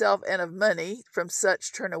of themselves and of money, from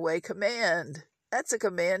such turn away command. That's a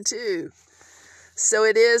command too. So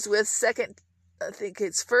it is with 1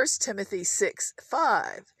 Timothy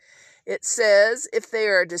 6:5. It says, if they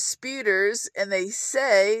are disputers and they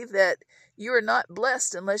say that you are not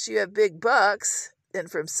blessed unless you have big bucks, then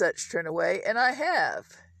from such turn away, and I have.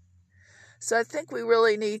 So I think we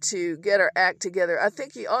really need to get our act together. I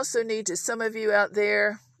think you also need to, some of you out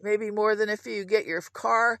there, maybe more than a few, get your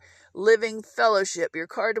car living fellowship, your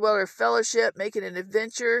car dweller fellowship, make it an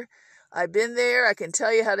adventure. I've been there. I can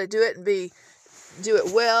tell you how to do it and do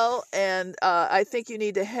it well. And I think you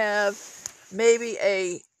need to have maybe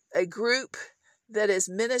a group that is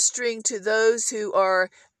ministering to those who are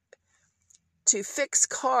to fix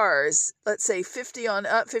cars, let's say 50 on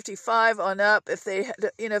up, 55 on up, if they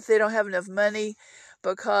don't have enough money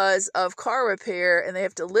because of car repair and they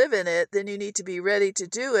have to live in it, then you need to be ready to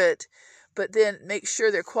do it. But then make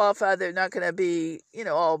sure they're qualified. They're not going to be,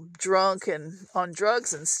 all drunk and on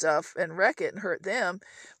drugs and stuff and wreck it and hurt them.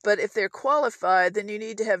 But if they're qualified, then you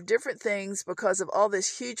need to have different things because of all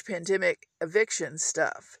this huge pandemic eviction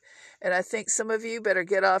stuff. And I think some of you better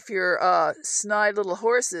get off your snide little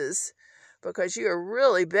horses, because you are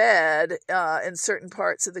really bad in certain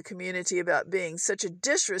parts of the community about being such a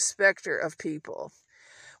disrespecter of people.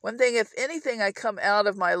 One thing, if anything, I come out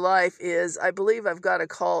of my life is I believe I've got a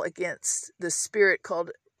call against the spirit called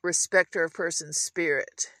respecter of person's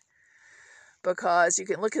spirit. Because you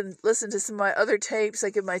can look and listen to some of my other tapes. I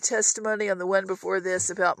give my testimony on the one before this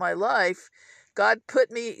about my life. God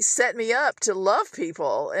set me up to love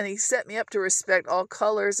people, and he set me up to respect all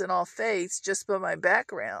colors and all faiths just by my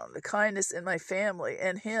background, the kindness in my family,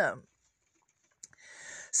 and him.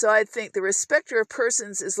 So I think the respecter of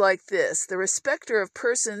persons is like this. The respecter of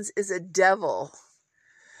persons is a devil.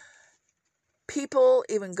 People,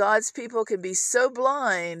 even God's people, can be so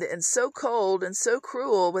blind and so cold and so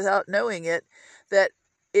cruel without knowing it that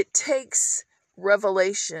it takes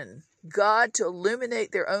revelation, God to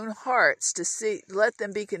illuminate their own hearts, to let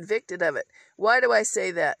them be convicted of it. Why do I say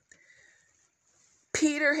that?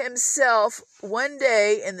 Peter himself, one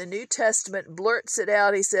day in the New Testament, blurts it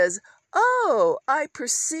out. He says, "Oh, I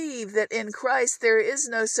perceive that in Christ there is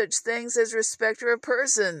no such things as respecter of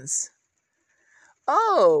persons."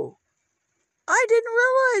 "Oh, I didn't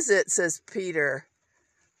realize it," says Peter.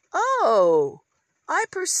 "Oh, I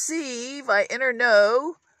perceive, I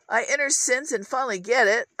sense and finally get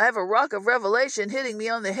it. I have a rock of revelation hitting me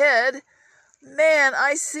on the head. Man,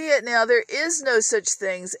 I see it now. There is no such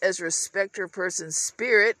things as respecter of person's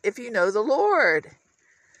spirit if you know the Lord."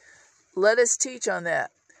 Let us teach on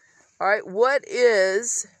that. All right, what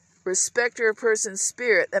is respecter of person's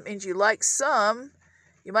spirit? That means you like some.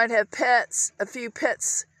 You might have pets, a few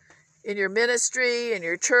pets in your ministry, in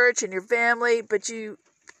your church, in your family, but you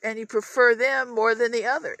prefer them more than the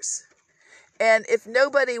others. And if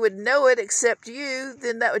nobody would know it except you,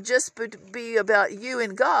 then that would just be about you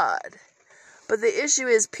and God. But the issue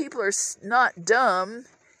is people are not dumb,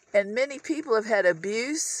 and many people have had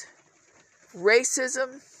abuse,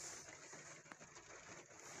 racism,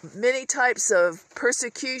 many types of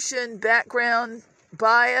persecution, background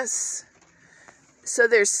bias. So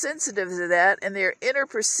they're sensitive to that, and their inner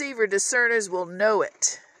perceiver discerners will know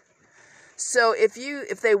it. So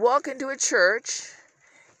if they walk into a church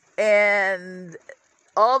and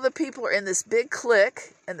all the people are in this big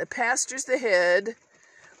clique and the pastor's the head,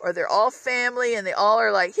 or they're all family and they all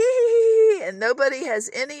are like hee hee hee, and nobody has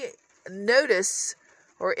any notice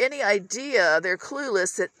or any idea, they're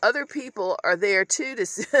clueless that other people are there too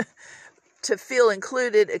to feel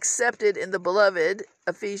included, accepted in the beloved,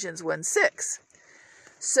 Ephesians 1:6.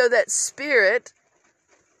 So that spirit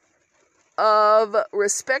of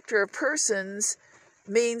respecter of persons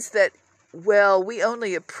means that, well, we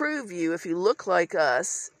only approve you if you look like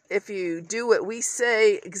us, if you do what we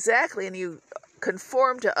say exactly and you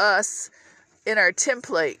conform to us in our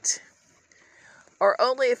template, or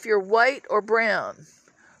only if you're white or brown,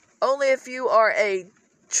 only if you are a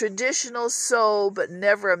traditional soul but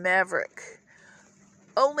never a maverick,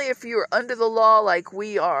 only if you are under the law like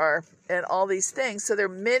we are, and all these things. So there are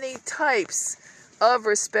many types of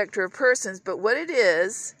respecter of persons, but what it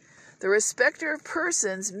is, the respecter of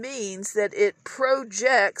persons means that it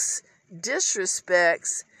projects,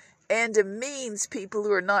 disrespects, and demeans people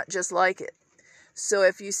who are not just like it. So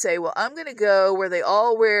if you say, well, I'm going to go where they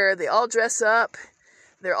all dress up,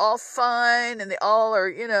 they're all fine, and they all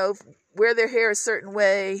are, wear their hair a certain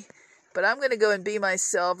way, but I'm going to go and be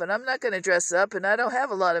myself, and I'm not going to dress up, and I don't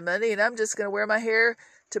have a lot of money, and I'm just going to wear my hair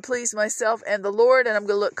to please myself and the Lord, and I'm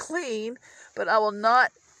going to look clean, but I will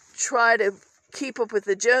not try to keep up with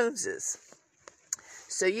the Joneses.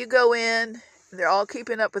 So you go in, they're all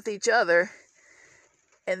keeping up with each other,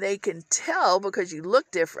 and they can tell because you look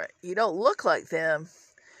different. You don't look like them,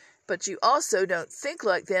 but you also don't think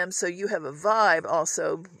like them, so you have a vibe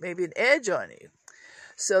also, maybe an edge on you.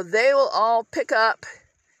 So they will all pick up,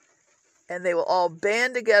 and they will all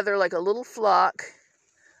band together like a little flock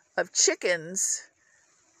of chickens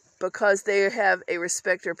because they have a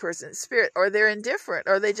respecter person spirit, or they're indifferent,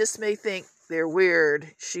 or they just may think they're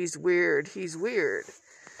weird, she's weird, he's weird.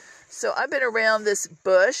 So I've been around this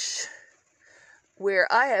bush where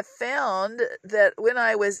I have found that when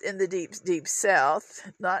I was in the deep, deep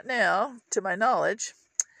South, not now, to my knowledge,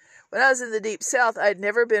 when I was in the deep South, I'd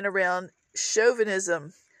never been around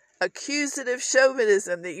chauvinism, accusative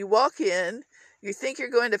chauvinism, that you walk in, you think you're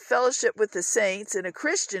going to fellowship with the saints in a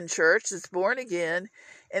Christian church that's born again,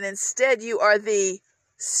 and instead you are the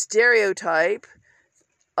stereotype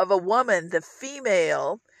of a woman, the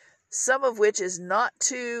female, some of which is not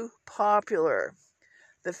too popular.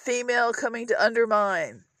 The female coming to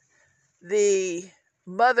undermine, the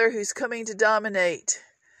mother who's coming to dominate,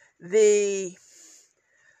 the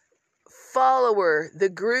follower, the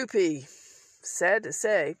groupie, sad to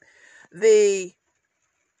say, the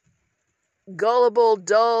gullible,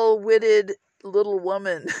 dull-witted little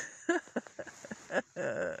woman,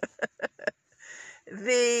 the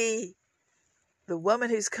woman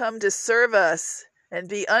who's come to serve us and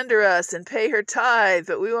be under us and pay her tithe,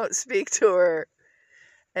 but we won't speak to her.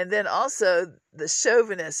 And then also the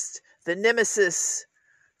chauvinist, the nemesis,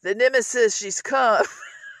 she's come.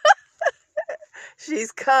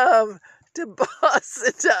 She's come to boss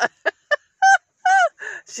it up.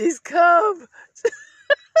 She's come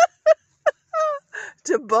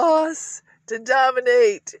to boss, to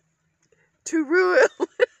dominate, to rule.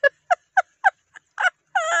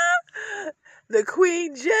 The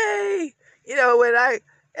Queen J.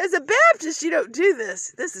 As a Baptist, you don't do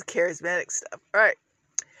this. This is charismatic stuff, right?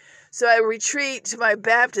 So I retreat to my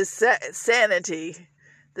Baptist sanity,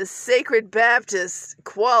 the sacred Baptist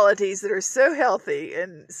qualities that are so healthy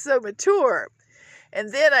and so mature.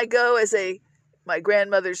 And then I go as my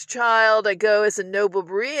grandmother's child. I go as a noble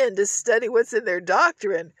Berean to study what's in their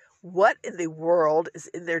doctrine. What in the world is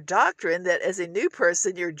in their doctrine that as a new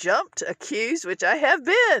person you're jumped, accused, which I have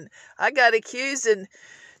been. I got accused in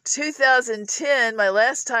 2010, my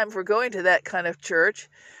last time for going to that kind of church.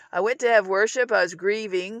 I went to have worship. I was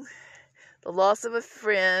grieving the loss of a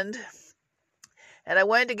friend, and I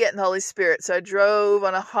wanted to get in the Holy Spirit. So I drove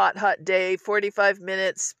on a hot, hot day, 45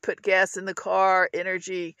 minutes, put gas in the car,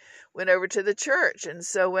 energy, went over to the church. And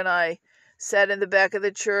so when I sat in the back of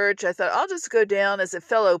the church, I thought, I'll just go down as a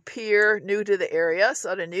fellow peer, new to the area,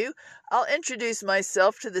 sort of new. I'll introduce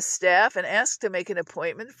myself to the staff and ask to make an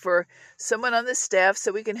appointment for someone on the staff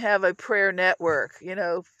so we can have a prayer network,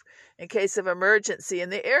 in case of emergency in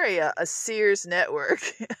the area, a Sears network,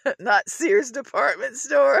 not Sears department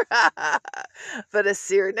store, but a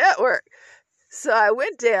Sears network. So I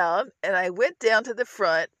went down to the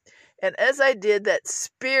front, and as I did, that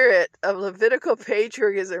spirit of Levitical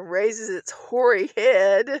patriarchism raises its hoary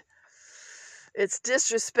head, its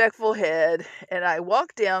disrespectful head, and I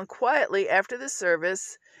walked down quietly after the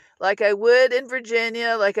service, like I would in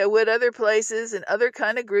Virginia, like I would other places and other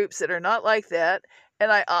kind of groups that are not like that.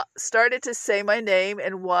 And I started to say my name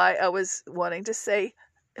and why I was wanting to say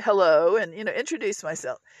hello and, introduce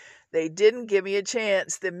myself. They didn't give me a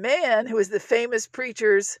chance. The man who was the famous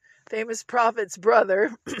prophet's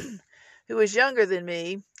brother, who was younger than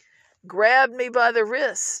me, grabbed me by the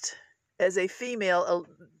wrist as a female,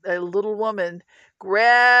 a little woman,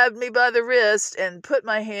 grabbed me by the wrist and put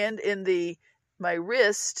my hand in my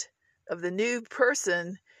wrist of the new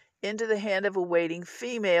person into the hand of a waiting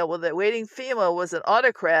female. Well, that waiting female was an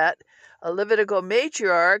autocrat, a Levitical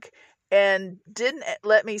matriarch, and didn't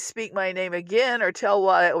let me speak my name again or tell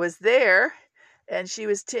why I was there. And she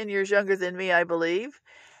was 10 years younger than me, I believe.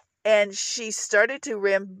 And she started to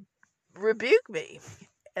rebuke me.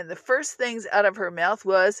 And the first things out of her mouth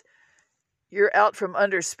was, "You're out from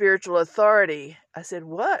under spiritual authority." I said,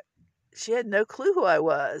 "What?" she had no clue who I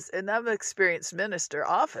was. And I'm an experienced minister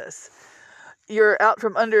office. You're out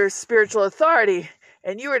from under spiritual authority,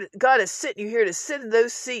 and God is sitting you here to sit in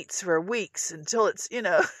those seats for weeks until it's,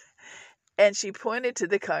 And she pointed to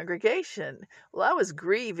the congregation. Well, I was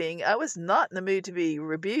grieving. I was not in the mood to be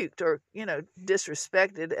rebuked or,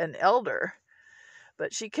 disrespected an elder.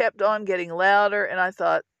 But she kept on getting louder, and I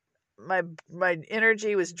thought my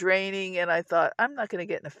energy was draining, and I thought, I'm not going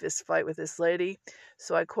to get in a fist fight with this lady.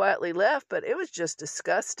 So I quietly left, but it was just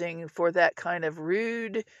disgusting for that kind of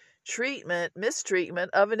rude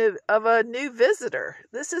mistreatment of a new visitor.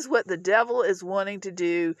 This is what the devil is wanting to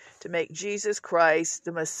do, to make Jesus Christ,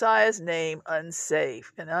 the Messiah's name,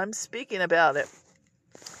 unsafe. And I'm speaking about it.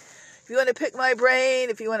 If you want to pick my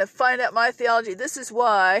brain, if you want to find out my theology, this is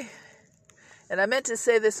why, and I meant to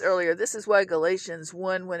say this earlier, this is why Galatians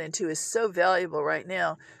 1, 1, and 2 is so valuable right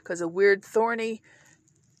now, because of weird, thorny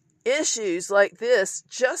issues like this,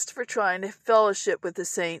 just for trying to fellowship with the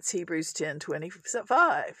saints, Hebrews 10,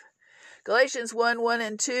 25. Galatians 1, 1,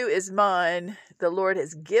 and 2 is mine. The Lord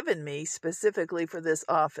has given me specifically for this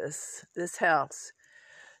office, this house.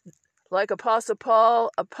 Like Apostle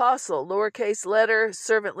Paul, apostle, lowercase letter,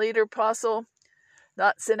 servant leader, apostle,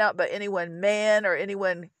 not sent out by any one man or any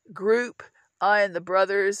one group. I and the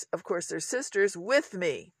brothers, of course, their sisters, with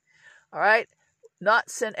me. All right?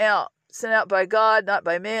 Not sent out. Sent out by God, not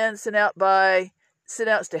by man. Sent out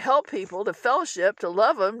to help people, to fellowship, to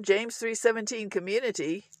love them. James 3:17,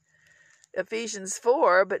 community. Ephesians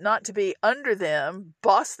 4, but not to be under them,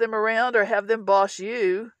 boss them around or have them boss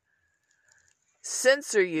you,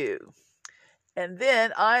 censor you. And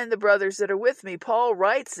then I and the brothers that are with me, Paul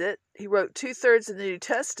writes it. He wrote 2/3 of the New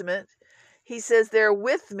Testament. He says they're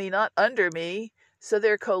with me, not under me. So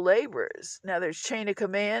they're co-laborers. Now there's chain of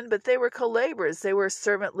command, but they were co-laborers. They were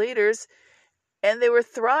servant leaders, and they were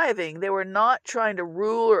thriving. They were not trying to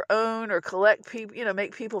rule or own or collect people,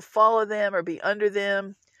 make people follow them or be under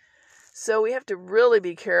them. So we have to really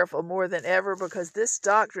be careful more than ever, because this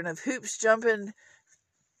doctrine of hoops jumping,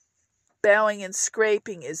 bowing and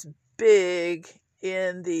scraping is big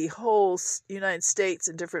in the whole United States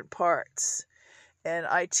in different parts. And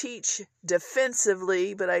I teach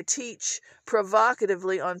defensively, but I teach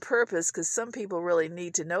provocatively on purpose, because some people really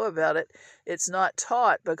need to know about it. It's not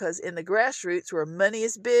taught, because in the grassroots, where money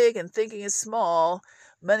is big and thinking is small,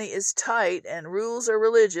 money is tight and rules are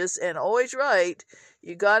religious and always right,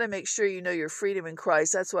 you got to make sure you know your freedom in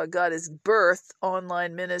Christ. That's why God has birthed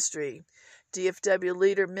online ministry. DFW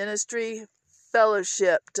Leader Ministry,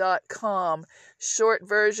 fellowship.com. Short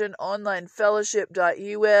version,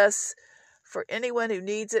 onlinefellowship.us. For anyone who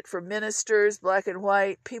needs it, for ministers, black and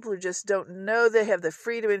white, people who just don't know they have the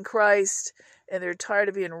freedom in Christ, and they're tired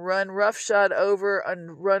of being run roughshod over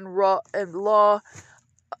and run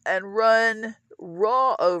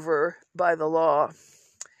raw over by the law.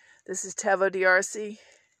 This is Taveau DRC,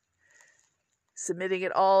 submitting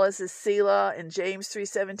it all as a Selah in James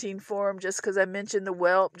 3:17 form. Just because I mentioned the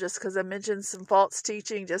whelp, just because I mentioned some false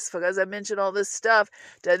teaching, just because I mentioned all this stuff,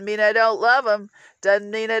 doesn't mean I don't love them,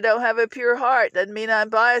 doesn't mean I don't have a pure heart, doesn't mean I'm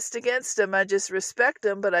biased against them. I just respect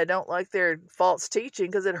them, but I don't like their false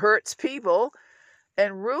teaching, because it hurts people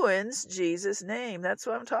and ruins Jesus' name. That's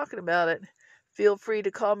why I'm talking about it. Feel free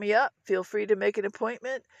to call me up. Feel free to make an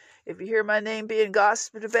appointment. If you hear my name being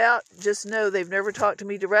gossiped about, just know they've never talked to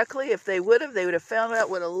me directly. If they would have found out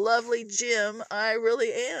what a lovely gem I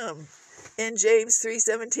really am in James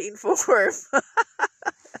 3:17 form.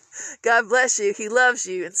 God bless you. He loves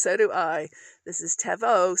you, and so do I. This is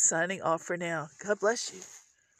Taveau signing off for now. God bless you.